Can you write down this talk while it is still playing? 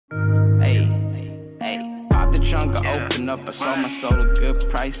trunk, I open up, I sold my soul a good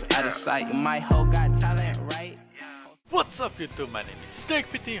price, out of sight. My hoe got talent, right? What's up YouTube, my name is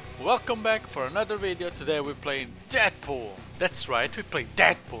SnakePT. Welcome back for another video. Today we're playing Deadpool. That's right, we play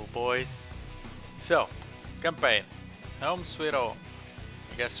Deadpool, boys. So, campaign. Home sweet home.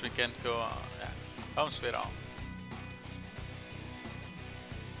 I guess we can go on. Yeah. Home sweet home.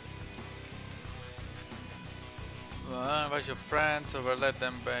 Invite your friends over, let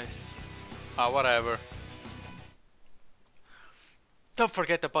them base. Whatever. Don't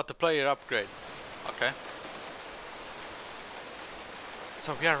forget about the player upgrades. Okay.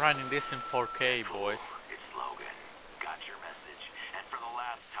 So we are running this in 4K, boys. It's Logan. Got your message. And for the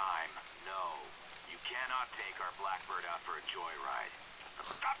last time, no. You cannot take our Blackbird out for a joyride.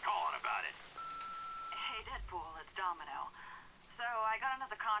 Stop calling about it. Hey, Deadpool, it's Domino. So I got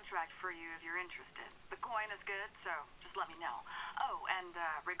another contract for you if you're interested. The coin is good, so just let me know. Oh, and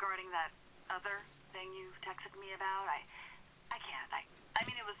regarding that other thing you texted me about, I can't. I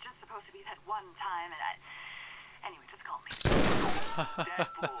mean, it was just supposed to be that one time, and anyway, just call me.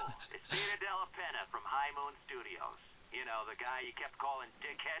 Deadpool, it's Peter Della Penna from High Moon Studios. You know, the guy you kept calling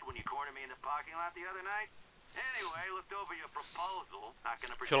dickhead when you cornered me in the parking lot the other night? Anyway, looked over your proposal. Not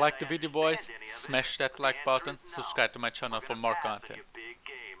gonna If you like the video, boys, smash that like button, subscribe to my channel for more content. Big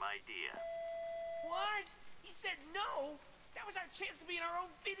game idea. What? He said no? That was our chance to be in our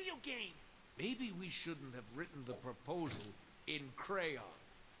own video game. Maybe we shouldn't have written the proposal in crayon.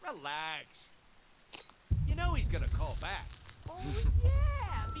 Relax. You know he's gonna call back. Oh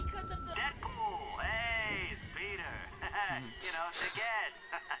yeah, because of the... Deadpool! Hey, it's Peter. You know, again.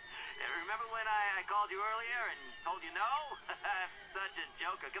 Remember when I called you earlier and told you no? Such a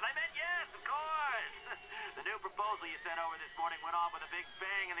joker. Because I meant yes, of course. The new proposal you sent over this morning went off with a big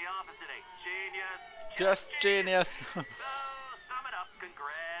bang in the office today. Genius. Just genius. So, sum it up.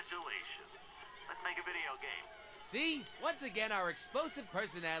 Congratulations. Let's make a video game. See? Once again, our explosive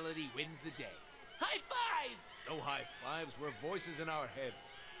personality wins the day. High five! No high fives, we're voices in our head.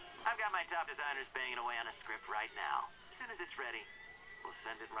 I've got my top designers banging away on a script right now. As soon as it's ready, we'll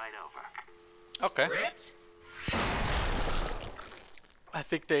send it right over. Okay. Script? I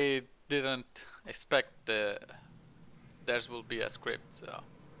think they didn't expect theirs will be a script, so.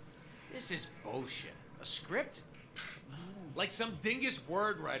 This is bullshit. A script? Like some dingus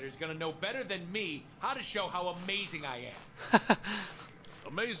word writer's gonna know better than me how to show how amazing I am.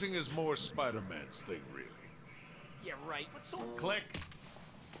 Amazing is more Spider-Man's thing, really. Yeah, right. What's so... Click.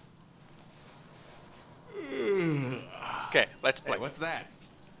 Okay, let's play. Hey, what's that?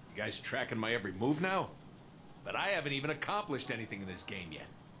 You guys tracking my every move now? But I haven't even accomplished anything in this game yet.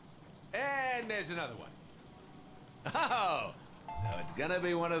 And there's another one. Oh! So it's gonna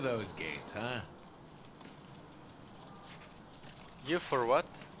be one of those games, huh? You for what?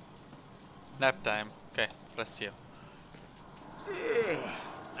 Nap time. Okay, press you.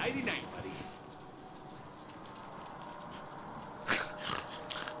 Nighty-night, buddy.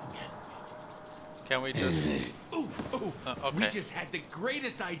 Can we just... Ooh! okay. We just had the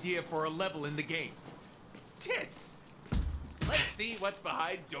greatest idea for a level in the game. Tits! Let's see what's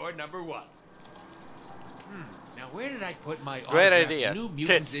behind door number 1. Now where did I put my Great idea. New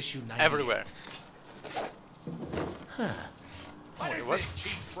Mutants Tits issue 98? everywhere. What is what? this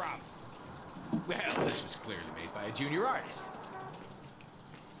cheap from? Well, this was clearly made by a junior artist.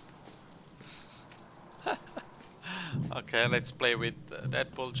 Okay, let's play with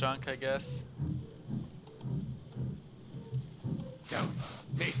Deadpool junk, I guess. Don't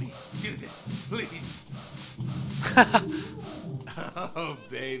make me do this, please. Oh,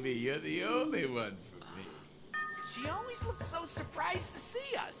 baby, you're the only one for me. She always looks so surprised to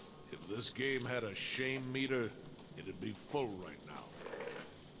see us. If this game had a shame meter, it'd be full right now.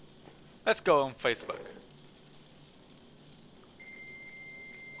 Let's go on Facebook.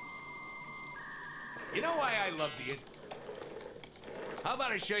 You know why I love the... How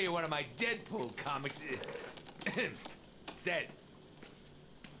about I show you one of my Deadpool comics? Instead.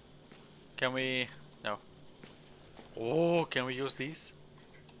 Can we... No. Oh, can we use these?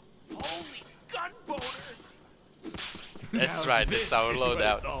 Holy gun boner! That's Now right, this it's our is what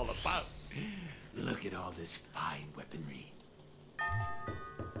loadout. it's all about. Look at all this fine weaponry.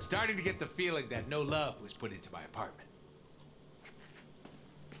 I'm starting to get the feeling that no love was put into my apartment.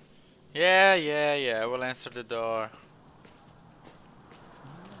 Yeah, we'll answer the door.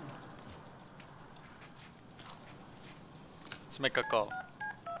 Let's make a call.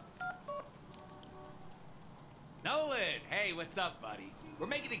 Nolan, hey, what's up, buddy? We're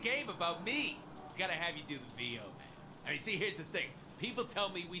making a game about me. Gotta have you do the VO, man. I mean, see, here's the thing. People tell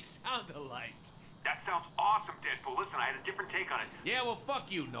me we sound alike. That sounds awesome, Deadpool. Listen, I had a different take on it. Yeah, well,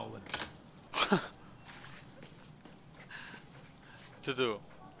 fuck you, Nolan. to do.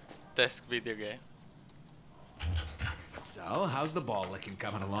 Desk video game. So, how's the ball licking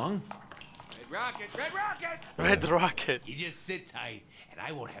coming along? Red Rocket! Red Rocket! Red Rocket. You just sit tight, and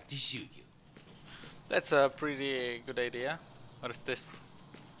I won't have to shoot you. That's a pretty good idea. What is this?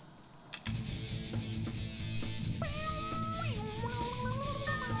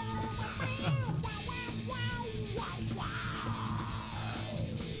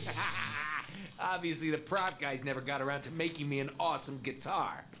 Obviously, the prop guys never got around to making me an awesome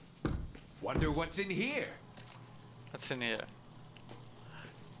guitar. Wonder what's in here? What's in here?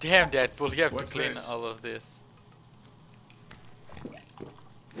 Damn, Deadpool, you have What's to clean this? all of this.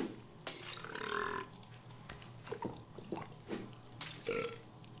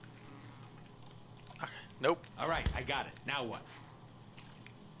 Okay, nope. All right, I got it. Now what?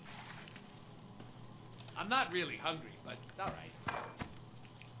 I'm not really hungry, but all right.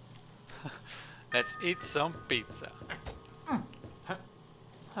 Let's eat some pizza.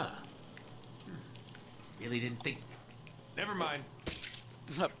 Really didn't think. Never mind.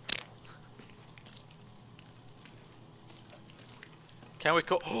 Can we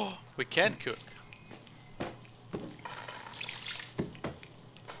cook? Oh, we can cook.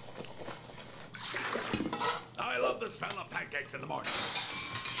 I love the smell of pancakes in the morning.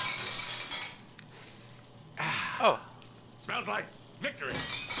 Oh, Smells like victory.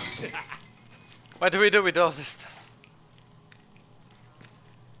 what do we do with all this stuff?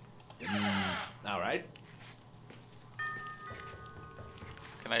 All right.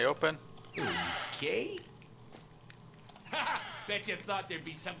 Can I open? Okay. Bet you thought there'd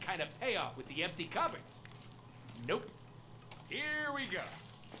be some kind of payoff with the empty cupboards. Nope. Here we go.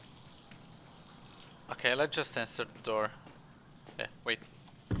 Okay, let's just answer the door. Yeah, wait.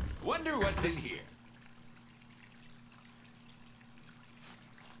 Wonder what's in here.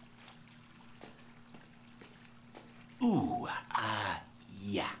 Ooh,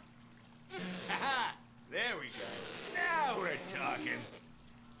 yeah. There we go. Now we're talking.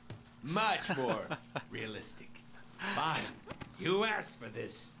 Much more realistic. Fine. You asked for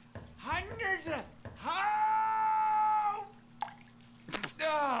this. Hundreds of...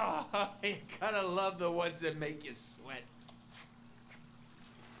 Oh, you gotta love the ones that make you sweat.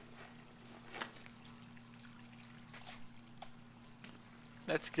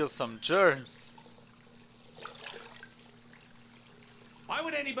 Let's kill some germs. Why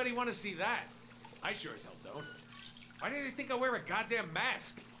would anybody want to see that? I sure as hell don't. Why do they think I wear a goddamn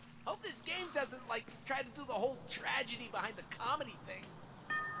mask? Hope this game doesn't, like, try to do the whole tragedy behind the comedy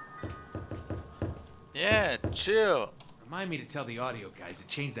thing. Yeah, chill. Remind me to tell the audio guys to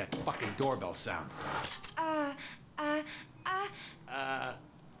change that fucking doorbell sound.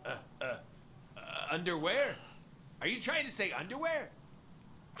 Underwear? Are you trying to say underwear?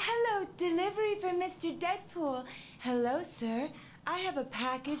 Hello, delivery for Mr. Deadpool. Hello, sir. I have a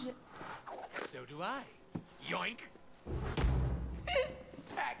package. So do I. Yoink.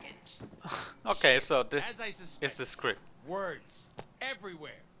 Package. Okay, so As this I is suspected. the script. Words.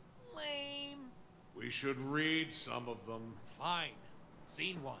 Everywhere. Lame. We should read some of them. Fine.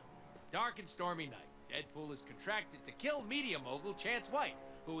 Scene 1. Dark and stormy night. Deadpool is contracted to kill media mogul Chance White,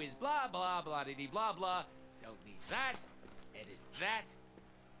 who is blah blah blah diddy blah blah. Don't need that. Edit that.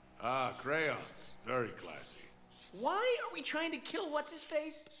 Ah, crayons. Very classy. Why are we trying to kill what's his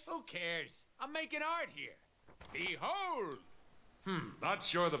face? Who cares? I'm making art here. Behold! Not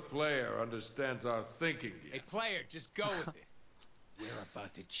sure the player understands our thinking Hey, yet. player, just go with it. We're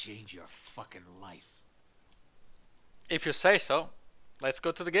about to change your fucking life. If you say so. Let's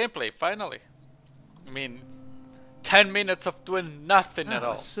go to the gameplay, finally. I mean, 10 minutes of doing nothing at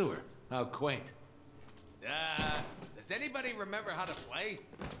all. A sewer. How quaint. Does anybody remember how to play?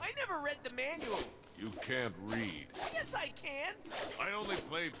 I never read the manual. You can't read. Yes, I can. I only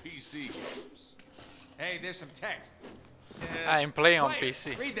play PC games. Hey, there's some text. I'm playing on Player,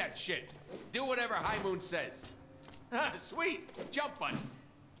 PC. Read that shit. Do whatever High Moon says. Sweet. Jump button.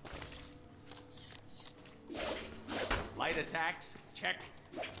 Light attacks. Check.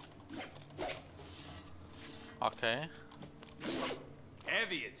 Okay.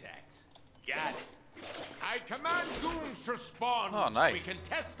 Heavy attacks. Got it. I command goons to spawn Oh, so we nice. can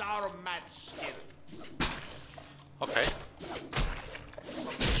test our match skill. Okay.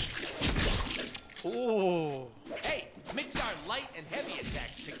 Ooh. Hey, mix our light and heavy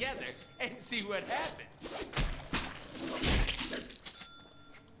attacks together and see what happens.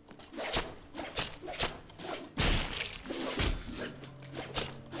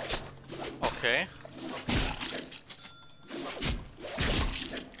 Okay.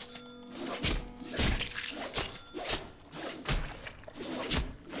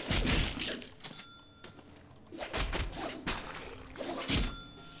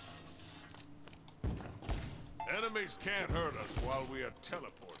 Enemies can't hurt us while we are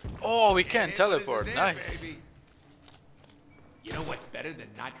teleporting. Oh, we can It teleport. wasn't there, Nice. baby. You know what's better than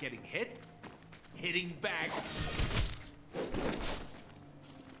not getting hit? Hitting back.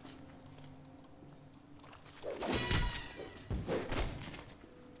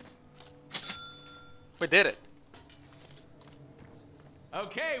 We did it.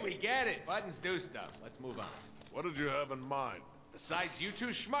 Okay, we get it. Buttons do stuff. Let's move on. What did you have in mind? Besides you two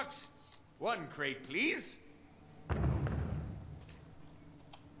schmucks, one crate, please.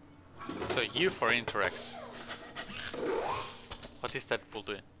 So U for Interax. What is Deadpool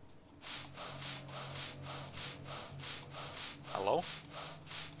doing? Hello?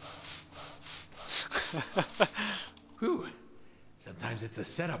 Whew. Sometimes it's the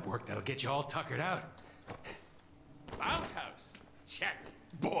setup work that'll get you all tuckered out. Bounce house. Check.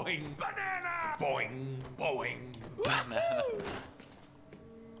 Boing. Banana. Boing. Boing. Banana.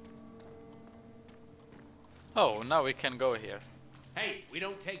 Oh, now we can go here. Hey, we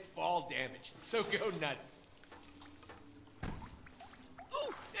don't take fall damage, so go nuts.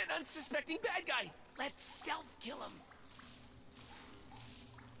 Ooh, an unsuspecting bad guy. Let's stealth kill him.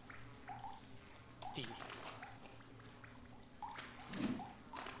 E.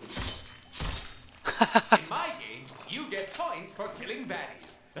 In my game, you get points for killing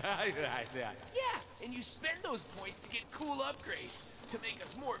baddies. Yeah, and you spend those points to get cool upgrades to make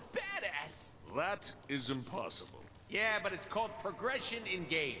us more badass. That is impossible. Yeah, but it's called progression in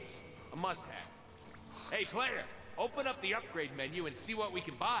games. A must-have. Hey, player, open up the upgrade menu and see what we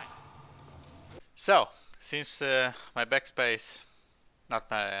can buy. So, since my backspace, not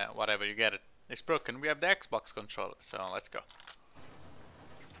my whatever you get it, is broken, we have the Xbox controller. So let's go.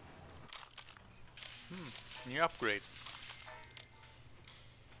 New upgrades.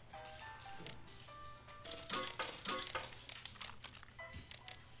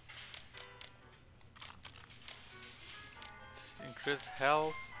 Increase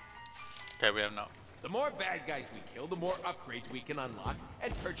health. Okay, we have no. The more bad guys we kill, the more upgrades we can unlock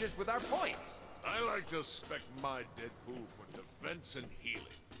and purchase with our points. I like to spec my Deadpool for defense and healing.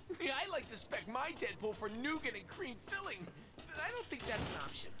 Yeah, I like to spec my Deadpool for nougat and cream filling, but I don't think that's an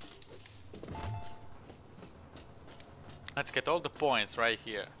option. Let's get all the points right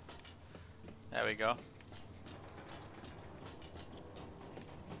here. There we go.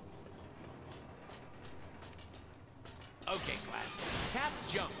 Okay, class. Tap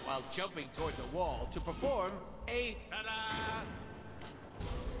jump while jumping towards a wall to perform a ta-da!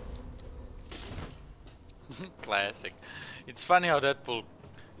 Classic. It's funny how Deadpool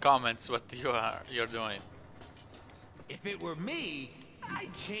comments what you're doing. If it were me,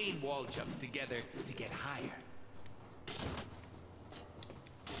 I'd chain wall jumps together to get higher.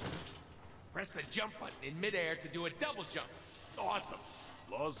 Press the jump button in midair to do a double jump. It's awesome.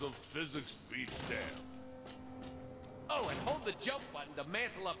 Laws of physics be damned. Oh, and hold the jump button to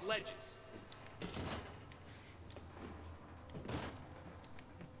mantle up ledges.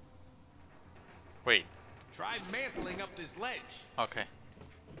 Wait. Try mantling up this ledge. Okay.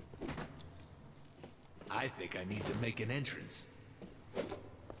 I think I need to make an entrance.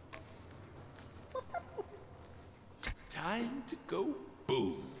 Time to go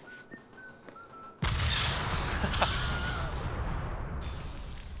boom.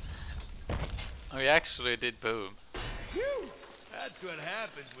 We actually did boom. Phew! That's what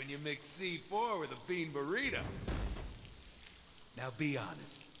happens when you mix C4 with a bean burrito. Now be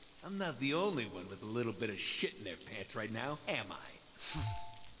honest. I'm not the only one with a little bit of shit in their pants right now, am I?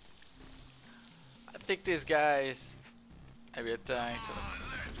 I think these guys maybe attacked.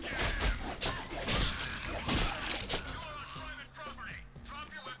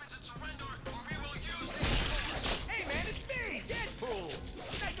 Hey man, it's me, Deadpool!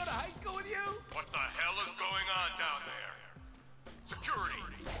 Did I go to high school with you? What the hell is going on down there? Security!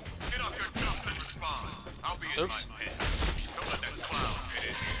 Get off your dumps and respond. I'll be in Oops. my pen. Don't let that clown get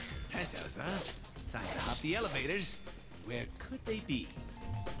in here. Penthouse, huh? Time to hop the elevators. Where could they be?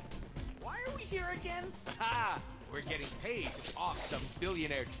 Why are we here again? Ha! We're getting paid off some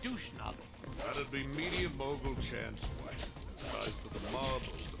billionaire douche nozzle. That'd be media mogul Chance White. Ties to the mob,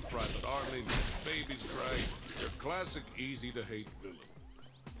 the private army, babies crying. Your classic easy-to-hate villain.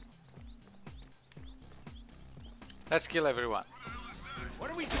 Let's kill everyone. What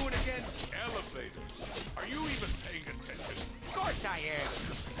are we doing again? Elevators. Are you even paying attention? Of course I am.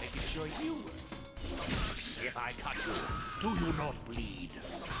 Making sure you were. If I cut you, do you not bleed?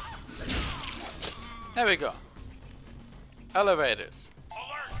 There we go. Elevators.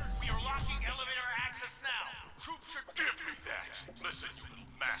 Alert! We are locking elevator access now. Troops should give me that. Listen, you little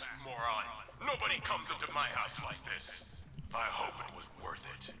masked moron. Nobody comes into my house like this. I hope it was worth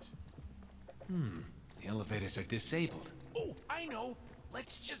it. The elevators are disabled. Oh, I know.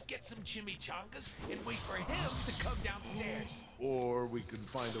 Let's just get some chimichangas and wait for him to come downstairs. Or we can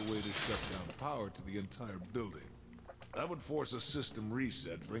find a way to shut down power to the entire building. That would force a system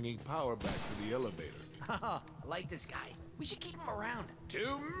reset, bringing power back to the elevator. Haha, I like this guy. We should keep him around.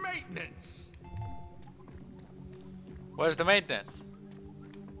 To maintenance! Where's the maintenance?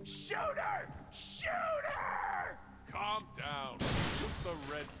 Shooter! Shooter! Calm down. Shoot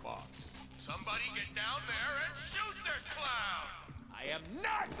the red box. Somebody get down there and shoot their clown! I am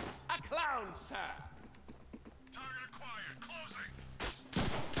not a clown, sir! Target acquired. Closing.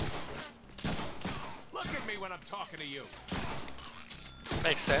 Look at me when I'm talking to you.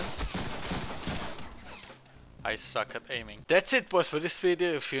 Makes sense. I suck at aiming. That's it, boys, for this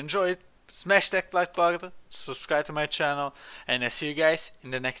video. If you enjoyed, smash that like button, subscribe to my channel, and I see you guys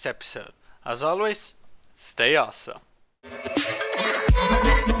in the next episode. As always, stay awesome.